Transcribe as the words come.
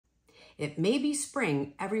It may be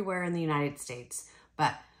spring everywhere in the United States,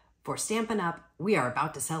 but for Stampin' Up, we are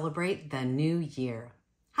about to celebrate the new year.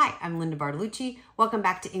 Hi, I'm Linda Bartolucci. Welcome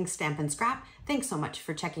back to Ink, Stamp, and Scrap. Thanks so much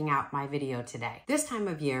for checking out my video today. This time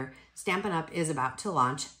of year, Stampin' Up is about to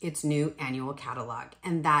launch its new annual catalog,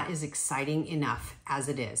 and that is exciting enough as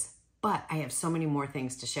it is. But I have so many more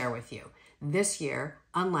things to share with you. This year,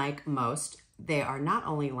 unlike most, they are not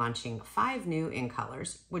only launching 5 new ink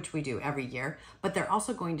colors, which we do every year, but they're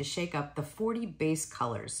also going to shake up the 40 base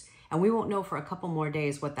colors. And we won't know for a couple more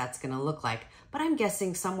days what that's going to look like, but I'm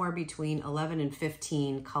guessing somewhere between 11 and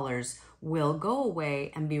 15 colors will go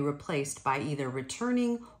away and be replaced by either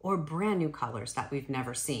returning or brand new colors that we've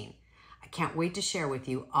never seen. I can't wait to share with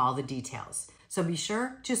you all the details. So be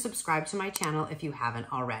sure to subscribe to my channel if you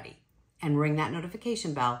haven't already, and ring that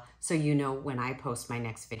notification bell so you know when I post my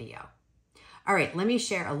next video. All right, let me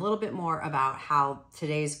share a little bit more about how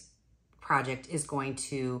today's project is going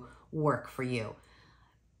to work for you.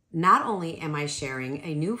 Not only am I sharing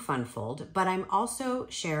a new fun fold, but I'm also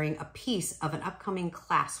sharing a piece of an upcoming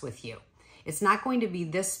class with you. It's not going to be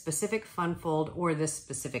this specific fun fold or this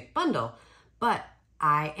specific bundle, but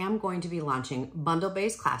I am going to be launching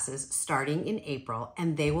bundle-based classes starting in April,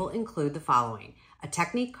 and they will include the following: a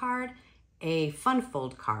technique card, a fun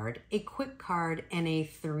fold card, a quick card, and a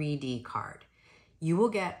 3D card. You will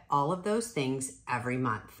get all of those things every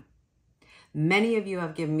month. Many of you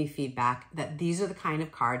have given me feedback that these are the kind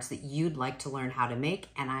of cards that you'd like to learn how to make,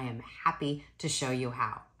 and I am happy to show you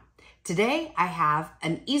how. Today, I have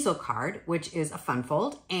an easel card, which is a fun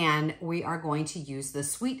fold, and we are going to use the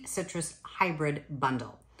Sweet Citrus Hybrid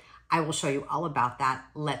Bundle. I will show you all about that.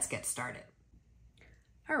 Let's get started.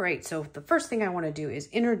 All right, so the first thing I want to do is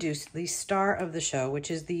introduce the star of the show, which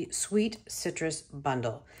is the Sweet Citrus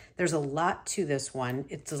Bundle. There's a lot to this one.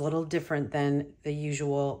 It's a little different than the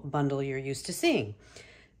usual bundle you're used to seeing.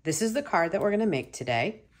 This is the card that we're going to make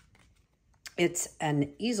today. It's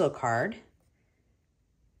an easel card.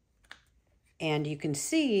 And you can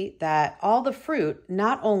see that all the fruit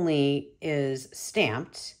not only is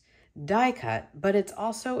stamped, die cut, but it's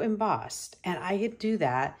also embossed. And I could do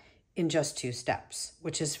that in just 2 steps,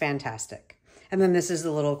 which is fantastic. And then this is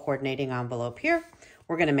the little coordinating envelope here.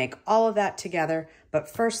 We're going to make all of that together, but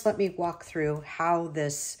first let me walk through how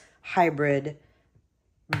this hybrid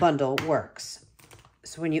bundle works.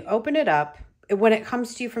 So when you open it up, when it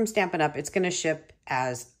comes to you from Stampin' Up, it's going to ship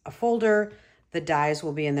as a folder. The dies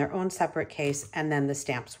will be in their own separate case, and then the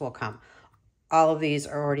stamps will come. All of these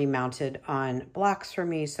are already mounted on blocks for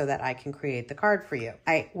me so that I can create the card for you.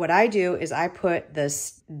 What I do is I put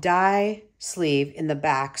this die sleeve in the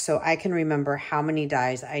back so I can remember how many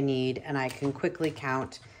dies I need, and I can quickly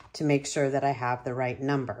count to make sure that I have the right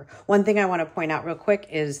number. One thing I want to point out real quick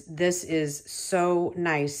is this is so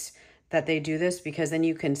nice that they do this, because then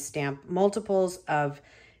you can stamp multiples of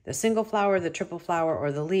the single flower, the triple flower,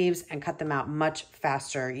 or the leaves and cut them out much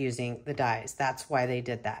faster using the dies. That's why they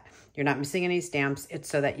did that. You're not missing any stamps. It's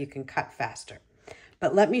so that you can cut faster.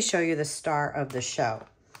 But let me show you the star of the show.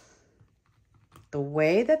 The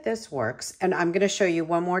way that this works, and I'm going to show you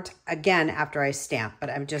one more again after I stamp, but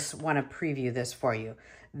I just want to preview this for you.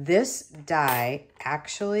 This die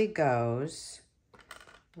actually goes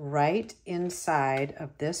right inside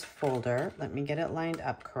of this folder. Let me get it lined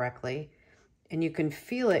up correctly. And you can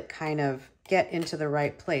feel it kind of get into the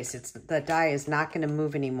right place. The die is not going to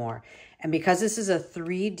move anymore. And because this is a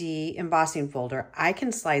 3D embossing folder, I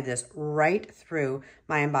can slide this right through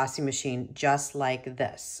my embossing machine just like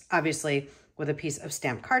this. Obviously, with a piece of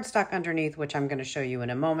stamped cardstock underneath, which I'm going to show you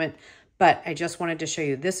in a moment. But I just wanted to show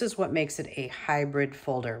you, this is what makes it a hybrid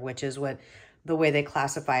folder, which is the way they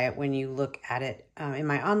classify it when you look at it in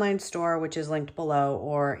my online store, which is linked below,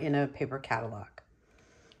 or in a paper catalog.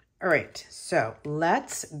 All right, so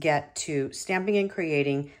let's get to stamping and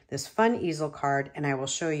creating this fun easel card, and I will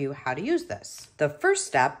show you how to use this. The first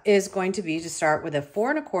step is going to be to start with a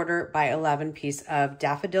 4 1/4 by 11 piece of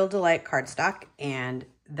Daffodil Delight cardstock, and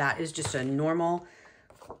that is just a normal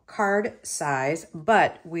card size,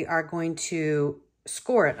 but we are going to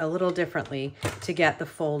score it a little differently to get the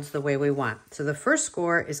folds the way we want. So the first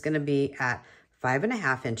score is going to be at 5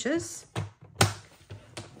 1/2 inches.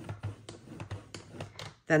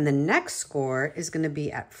 Then the next score is going to be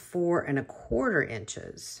at 4 1/4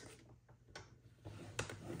 inches.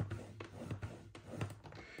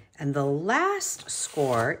 And the last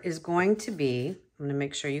score is going to be, I'm going to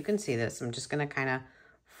make sure you can see this. I'm just going to kind of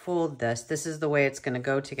fold this. This is the way it's going to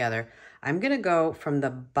go together. I'm going to go from the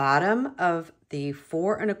bottom of the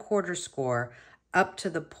 4 1/4 score up to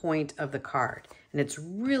the point of the card. And it's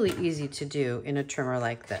really easy to do in a trimmer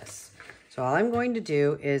like this. So all I'm going to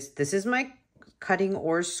do is, this is my cutting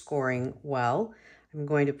or scoring well. I'm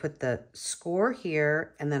going to put the score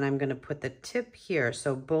here, and then I'm going to put the tip here.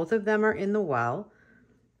 So both of them are in the well,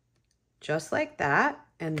 just like that.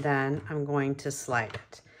 And then I'm going to slide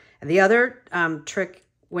it. And the other trick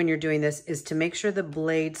when you're doing this is to make sure the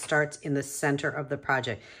blade starts in the center of the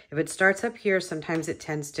project. If it starts up here, sometimes it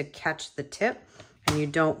tends to catch the tip, and you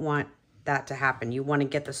don't want that to happen. You want to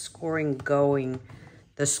get the score going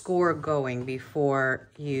before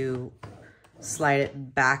you slide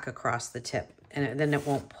it back across the tip, and then it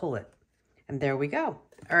won't pull it. And there we go.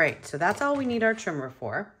 All right, so that's all we need our trimmer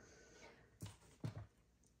for.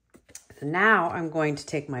 So now I'm going to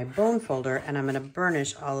take my bone folder and I'm going to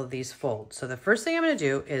burnish all of these folds. So the first thing I'm going to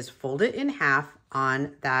do is fold it in half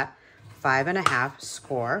on that 5.5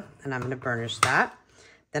 score, and I'm going to burnish that.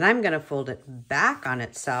 Then I'm going to fold it back on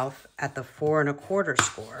itself at the 4.25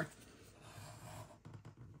 score.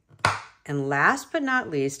 And last but not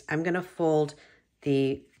least, I'm going to fold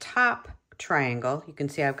the top triangle. You can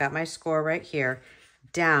see I've got my score right here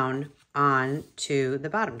down onto the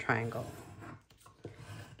bottom triangle.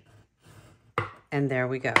 And there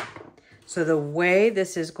we go. So the way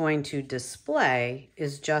this is going to display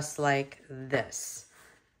is just like this.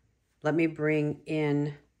 Let me bring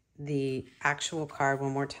in the actual card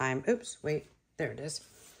one more time. Oops, wait, there it is.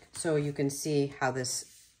 So you can see how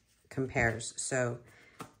this compares. So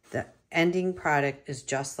the ending product is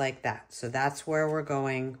just like that. So that's where we're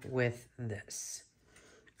going with this.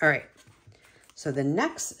 All right, so the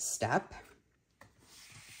next step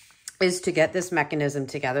is to get this mechanism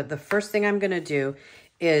together. The first thing I'm gonna do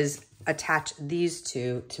is attach these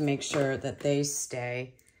two to make sure that they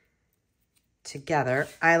stay together.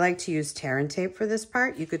 I like to use tear and tape for this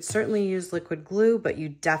part. You could certainly use liquid glue, but you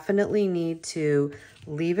definitely need to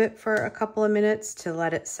leave it for a couple of minutes to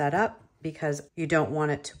let it set up, because you don't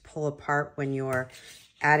want it to pull apart when you're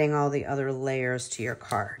adding all the other layers to your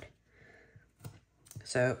card.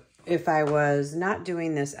 So if I was not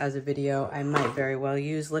doing this as a video, I might very well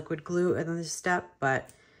use liquid glue in this step,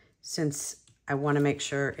 but since I want to make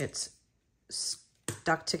sure it's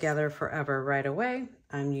stuck together forever right away,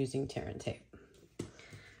 I'm using tear and tape.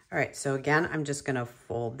 All right, so again, I'm just going to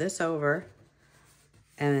fold this over,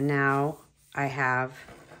 and now I have,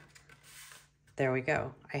 there we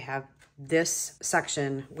go. I have this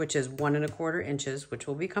section, which is 1.25 inches, which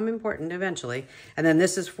will become important eventually. And then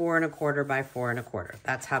this is 4.25 by 4.25.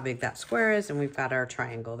 That's how big that square is. And we've got our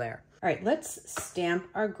triangle there. All right, let's stamp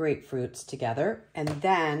our grapefruits together. And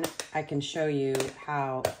then I can show you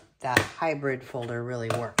how that hybrid folder really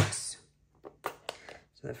works.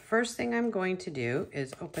 So the first thing I'm going to do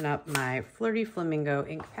is open up my Flirty Flamingo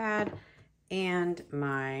ink pad and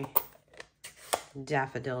my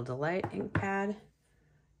Daffodil Delight ink pad.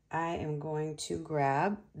 I am going to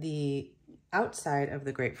grab the outside of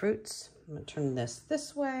the grapefruits. I'm going to turn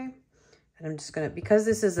this way. And I'm just going to, because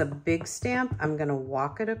this is a big stamp, I'm going to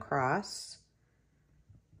walk it across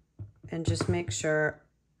and just make sure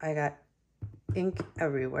I got ink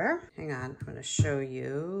everywhere. Hang on, I'm going to show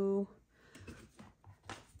you.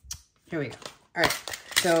 Here we go. All right.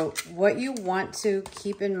 So what you want to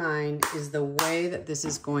keep in mind is the way that this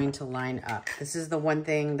is going to line up. This is the one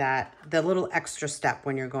thing that, the little extra step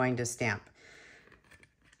when you're going to stamp.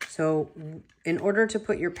 So in order to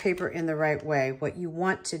put your paper in the right way, what you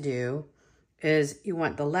want to do is you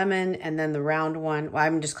want the lemon and then the round one. Well,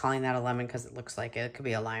 I'm just calling that a lemon because it looks like it. It could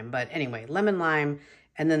be a lime. But anyway, lemon lime,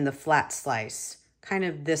 and then the flat slice kind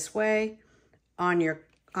of this way on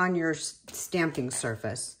your stamping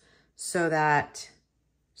surface, so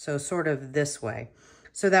sort of this way,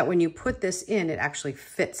 so that when you put this in, it actually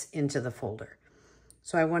fits into the folder.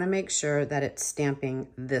 So I want to make sure that it's stamping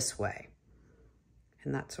this way.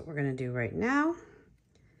 And that's what we're going to do right now.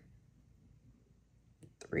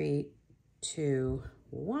 3, 2,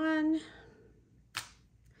 1.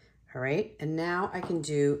 All right, and now I can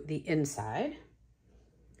do the inside.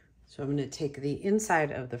 So I'm going to take the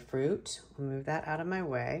inside of the fruit, I'll move that out of my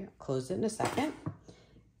way, I'll close it in a second,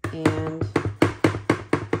 and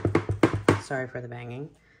sorry for the banging,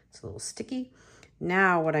 it's a little sticky.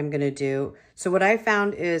 Now what I'm going to do, so what I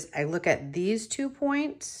found is I look at these 2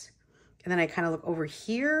 points, and then I kind of look over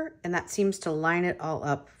here, and that seems to line it all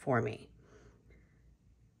up for me.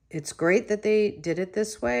 It's great that they did it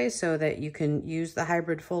this way so that you can use the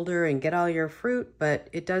hybrid folder and get all your fruit, but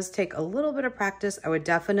it does take a little bit of practice. I would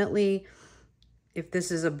definitely, if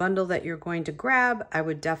this is a bundle that you're going to grab, I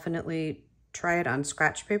would definitely try it on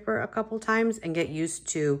scratch paper a couple times and get used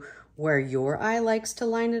to where your eye likes to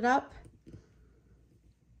line it up.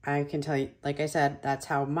 I can tell you, like I said, that's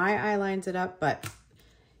how my eye lines it up, but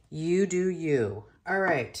you do you. All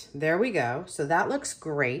right, there we go. So that looks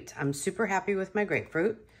great. I'm super happy with my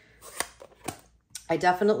grapefruit. I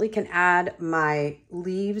definitely can add my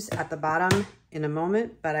leaves at the bottom in a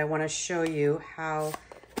moment, but I want to show you how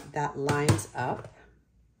that lines up.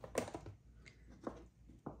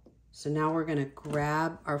 So now we're going to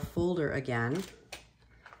grab our folder again.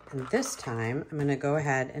 And this time I'm going to go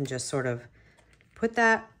ahead and just sort of put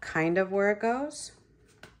that kind of where it goes.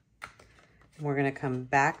 And we're going to come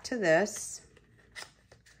back to this.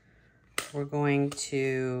 We're going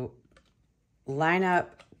to line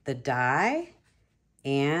up the die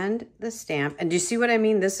and the stamp. And do you see what I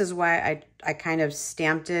mean? This is why I kind of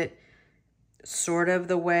stamped it sort of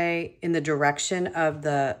the way, in the direction of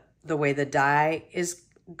the way the die is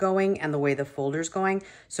going and the way the folder's going.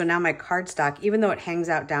 So now my cardstock, even though it hangs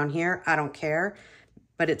out down here, I don't care,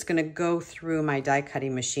 but it's gonna go through my die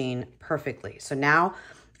cutting machine perfectly. So now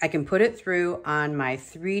I can put it through on my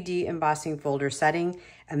 3D embossing folder setting,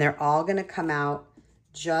 and they're all gonna come out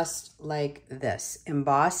just like this,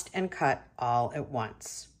 embossed and cut all at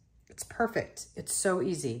once. It's perfect. It's so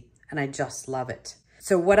easy, and I just love it.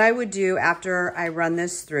 So what I would do after I run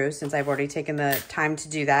this through, since I've already taken the time to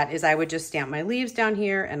do that, is I would just stamp my leaves down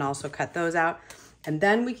here and also cut those out. And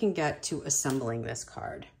then we can get to assembling this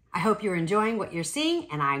card. I hope you're enjoying what you're seeing,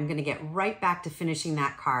 and I'm gonna get right back to finishing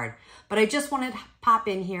that card. But I just wanted to pop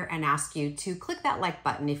in here and ask you to click that like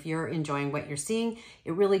button if you're enjoying what you're seeing.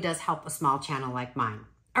 It really does help a small channel like mine.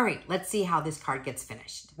 All right, let's see how this card gets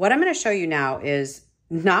finished. What I'm gonna show you now is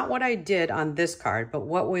not what I did on this card, but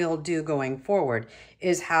what we'll do going forward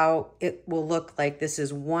is how it will look like this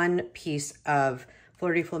is one piece of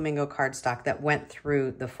Flirty Flamingo cardstock that went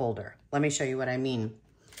through the folder. Let me show you what I mean.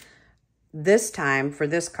 This time for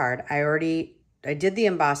this card, I did the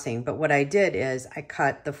embossing, but what I did is I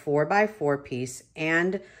cut the 4x4 piece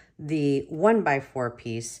and the 1x4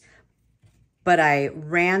 piece, but I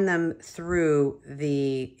ran them through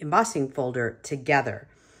the embossing folder together,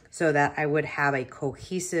 so that I would have a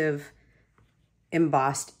cohesive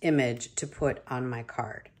embossed image to put on my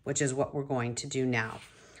card, which is what we're going to do now.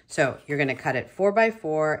 So you're gonna cut it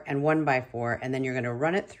 4x4 and 1x4, and then you're gonna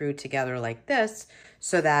run it through together like this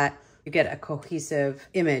so that you get a cohesive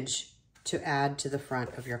image to add to the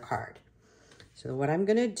front of your card. So what I'm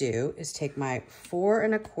gonna do is take my 4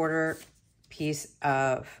 1/4 piece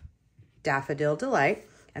of Daffodil Delight,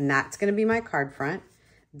 and that's gonna be my card front.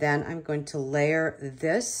 Then I'm going to layer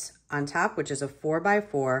this on top, which is a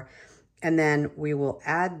 4x4, and then we will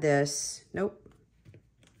add this, nope,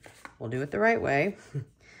 we'll do it the right way.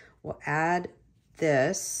 We'll add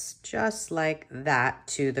this just like that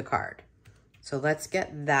to the card. So let's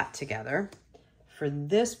get that together. For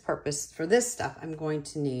this purpose, for this stuff, I'm going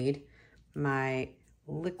to need my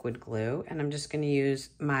liquid glue, and I'm just gonna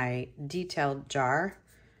use my detailed jar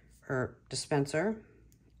or dispenser.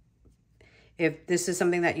 If this is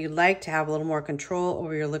something that you'd like to have a little more control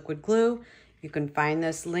over your liquid glue, you can find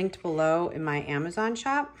this linked below in my Amazon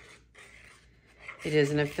shop. It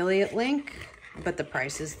is an affiliate link, but the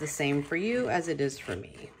price is the same for you as it is for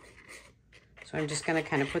me. So I'm just gonna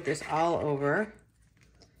kind of put this all over,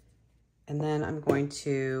 and then I'm going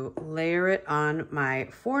to layer it on my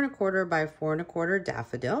 4 1/4 by 4 1/4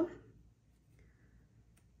 daffodil.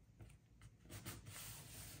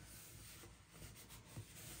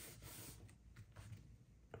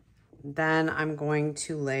 Then I'm going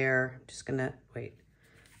to layer, I'm just gonna, wait,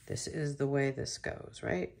 this is the way this goes,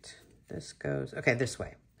 right? This goes, okay, this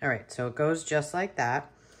way. All right, so it goes just like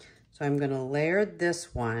that. So I'm gonna layer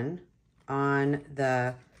this one on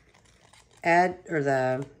the edge, or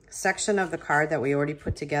the section of the card that we already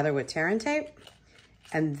put together with tear and tape.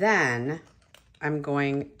 And then I'm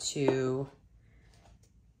going to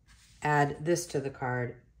add this to the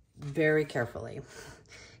card very carefully.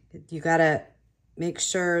 You gotta make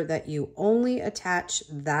sure that you only attach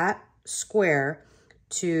that square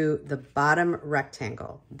to the bottom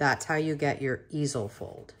rectangle. That's how you get your easel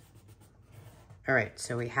fold. All right,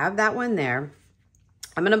 so we have that one there.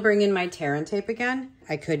 I'm gonna bring in my tear and tape again.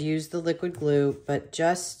 I could use the liquid glue, but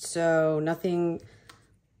just so nothing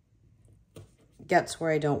gets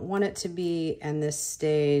where I don't want it to be and this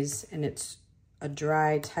stays and it's a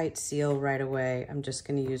dry, tight seal right away, I'm just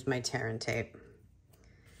gonna use my tear and tape.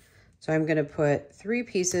 So I'm gonna put 3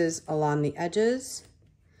 pieces along the edges,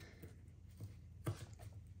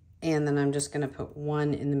 and then I'm just gonna put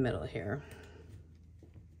 1 in the middle here.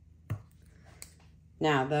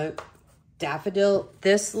 Now the daffodil,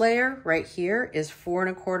 this layer right here is 4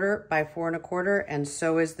 1/4 by 4 1/4, and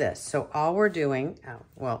so is this. So all we're doing, oh,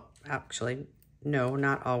 well, actually, no,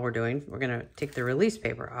 not all we're doing. We're gonna take the release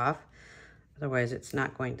paper off, otherwise it's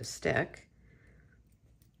not going to stick.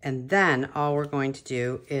 And then all we're going to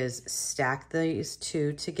do is stack these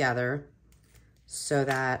two together so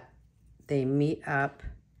that they meet up,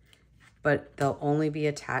 but they'll only be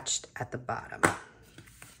attached at the bottom.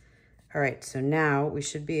 All right, so now we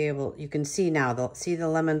should be able, you can see now, see the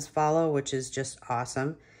lemons follow, which is just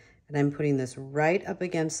awesome. And I'm putting this right up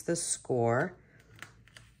against the score,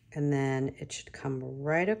 and then it should come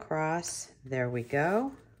right across. There we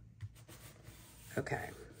go. Okay.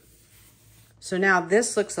 So now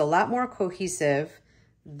this looks a lot more cohesive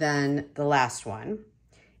than the last one.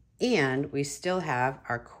 And we still have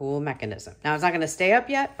our cool mechanism. Now it's not gonna stay up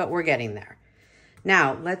yet, but we're getting there.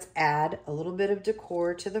 Now let's add a little bit of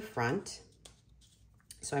decor to the front.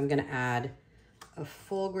 So I'm gonna add a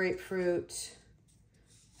full grapefruit,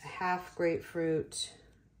 a half grapefruit,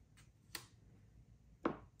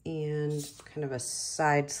 and kind of a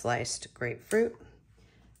side sliced grapefruit.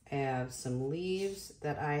 I have some leaves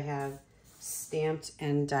that I have stamped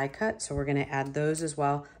and die cut, so we're gonna add those as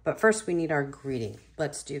well. But first we need our greeting.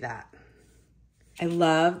 Let's do that. I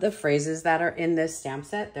love the phrases that are in this stamp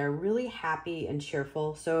set. They're really happy and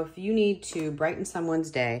cheerful. So if you need to brighten someone's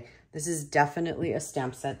day, this is definitely a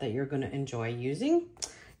stamp set that you're gonna enjoy using.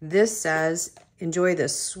 This says, enjoy the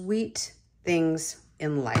sweet things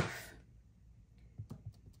in life.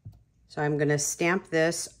 So I'm gonna stamp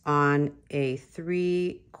this on a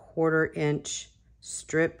 3/4 inch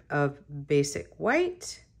strip of basic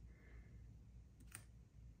white.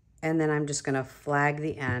 And then I'm just gonna flag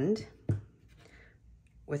the end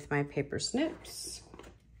with my paper snips.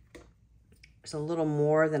 There's a little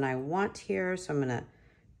more than I want here, so I'm gonna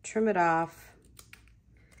trim it off.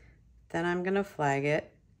 Then I'm gonna flag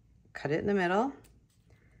it, cut it in the middle,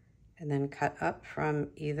 and then cut up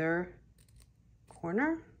from either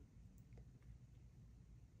corner.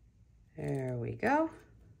 There we go.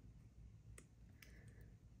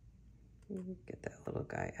 Get that little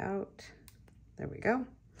guy out. There we go.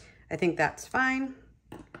 I think that's fine.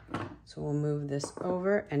 So we'll move this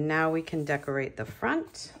over, and now we can decorate the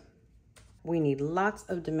front. We need lots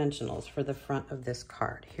of dimensionals for the front of this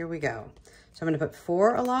card. Here we go. So I'm going to put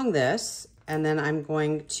 4 along this, and then I'm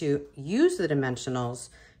going to use the dimensionals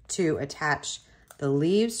to attach the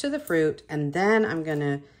leaves to the fruit, and then I'm going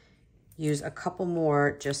to use a couple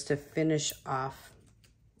more just to finish off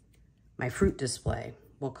my fruit display.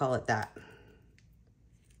 We'll call it that.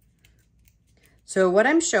 So what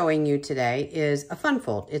I'm showing you today is a fun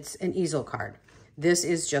fold. It's an easel card. This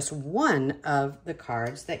is just one of the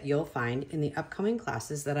cards that you'll find in the upcoming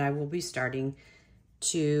classes that I will be starting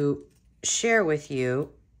to share with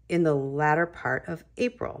you in the latter part of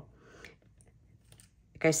April.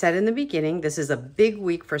 Like I said in the beginning, this is a big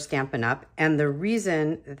week for Stampin' Up! And the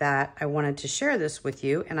reason that I wanted to share this with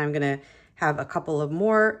you, and I'm gonna have a couple of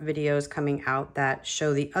more videos coming out that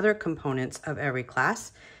show the other components of every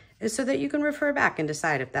class, is so that you can refer back and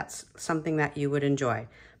decide if that's something that you would enjoy.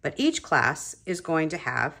 But each class is going to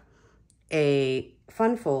have a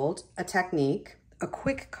fun fold, a technique, a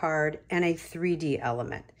quick card, and a 3D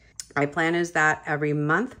element. My plan is that every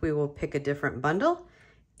month we will pick a different bundle,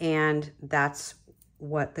 and that's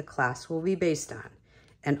what the class will be based on.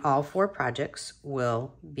 And all 4 projects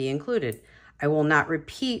will be included. I will not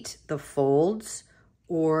repeat the folds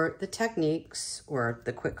or the techniques, or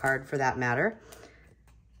the quick card for that matter.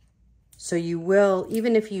 So you will,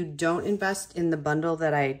 even if you don't invest in the bundle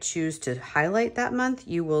that I choose to highlight that month,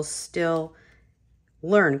 you will still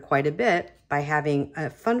learn quite a bit by having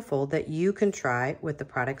a fun fold that you can try with the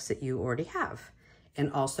products that you already have.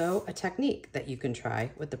 And also a technique that you can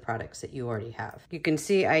try with the products that you already have. You can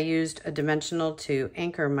see I used a dimensional to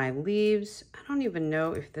anchor my leaves. I don't even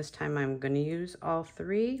know if this time I'm gonna use all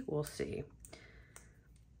 3. We'll see.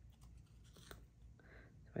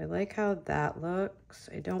 I like how that looks.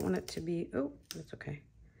 I don't want it to be, oh, that's okay.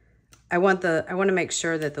 I want to make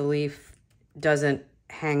sure that the leaf doesn't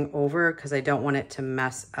hang over because I don't want it to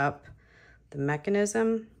mess up the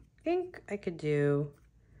mechanism. I think I could do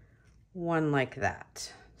one like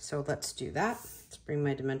that. So let's do that. Let's bring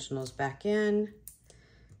my dimensionals back in.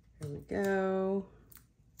 Here we go.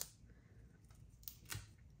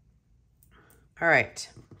 All right,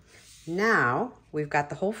 now we've got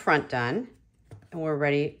the whole front done, and we're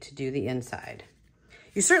ready to do the inside.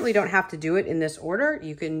 You certainly don't have to do it in this order.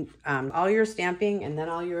 You can, all your stamping and then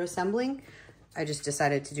all your assembling. I just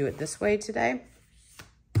decided to do it this way today.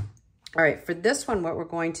 All right, for this one, what we're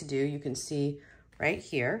going to do, you can see right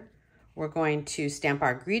here, we're going to stamp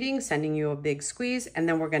our greeting, sending you a big squeeze, and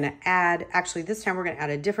then we're gonna add, actually this time we're gonna add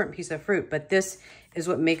a different piece of fruit, but this is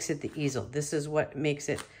what makes it the easel. This is what makes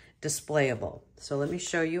it displayable. So let me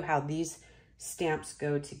show you how these stamps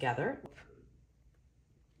go together.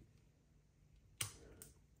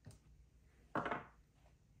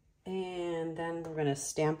 And then we're gonna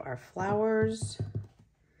stamp our flowers.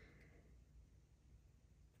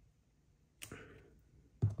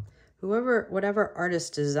 Whatever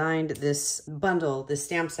artist designed this bundle, this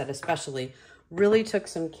stamp set especially, really took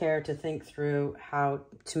some care to think through how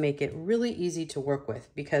to make it really easy to work with,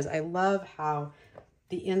 because I love how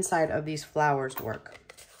the inside of these flowers work.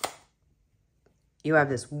 You have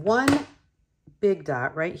this one big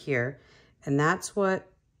dot right here, and that's what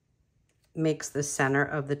makes the center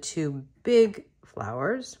of the two big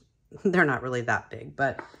flowers. They're not really that big,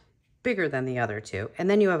 but bigger than the other two. And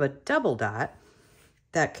then you have a double dot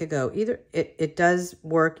that could go either, it does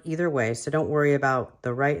work either way, so don't worry about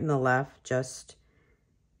the right and the left, just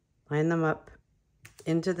line them up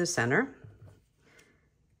into the center.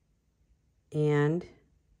 And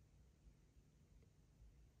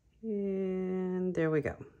there we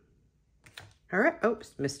go. All right,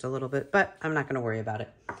 oops, missed a little bit, but I'm not gonna worry about it.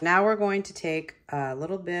 Now we're going to take a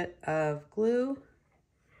little bit of glue,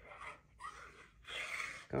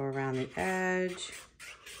 go around the edge,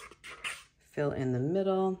 fill in the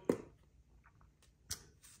middle,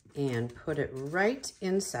 and put it right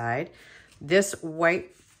inside. This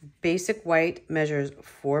white, basic white measures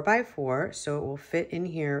 4 by 4, so it will fit in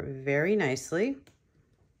here very nicely.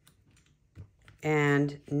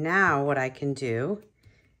 And now what I can do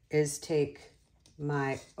is take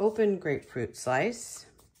my open grapefruit slice,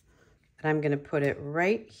 and I'm gonna put it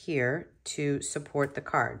right here to support the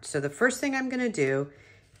card. So the first thing I'm gonna do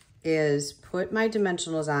is put my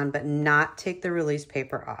dimensionals on, but not take the release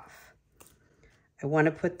paper off. I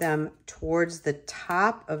wanna put them towards the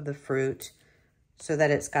top of the fruit so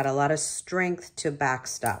that it's got a lot of strength to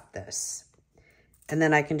backstop this. And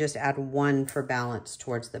then I can just add 1 for balance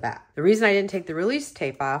towards the back. The reason I didn't take the release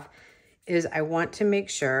tape off is I want to make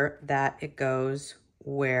sure that it goes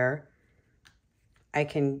where I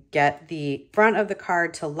can get the front of the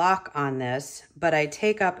card to lock on this, but I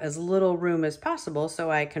take up as little room as possible so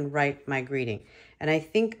I can write my greeting. And I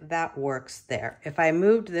think that works there. If I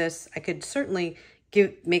moved this, I could certainly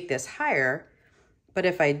make this higher, but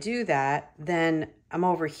if I do that, then I'm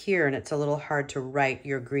over here and it's a little hard to write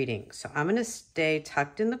your greeting. So I'm gonna stay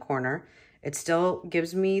tucked in the corner. It still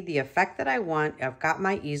gives me the effect that I want. I've got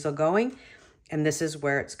my easel going, and this is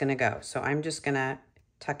where it's gonna go. So I'm just gonna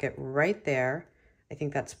tuck it right there. I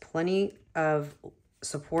think that's plenty of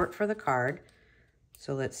support for the card.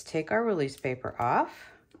 So let's take our release paper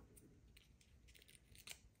off.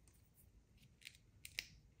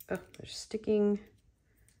 Oh, they're sticking.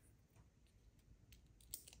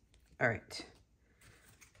 All right.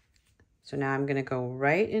 So now I'm gonna go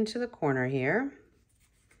right into the corner here.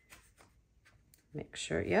 Make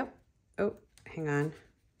sure, yep. Oh, hang on.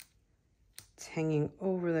 It's hanging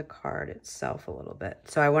over the card itself a little bit.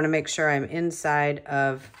 So I wanna make sure I'm inside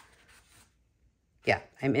of, yeah,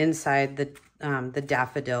 I'm inside the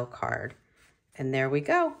daffodil card. And there we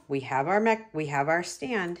go. We have our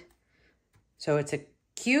stand. So it's a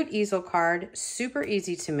cute easel card, super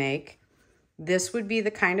easy to make. This would be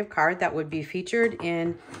the kind of card that would be featured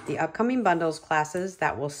in the upcoming bundles classes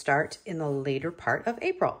that will start in the later part of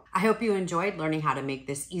April. I hope you enjoyed learning how to make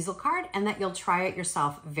this easel card and that you'll try it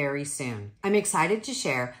yourself very soon. I'm excited to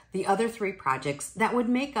share the other 3 projects that would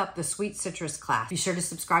make up the Sweet Citrus class. Be sure to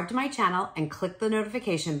subscribe to my channel and click the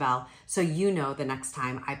notification bell so you know the next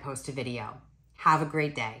time I post a video. Have a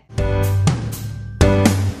great day.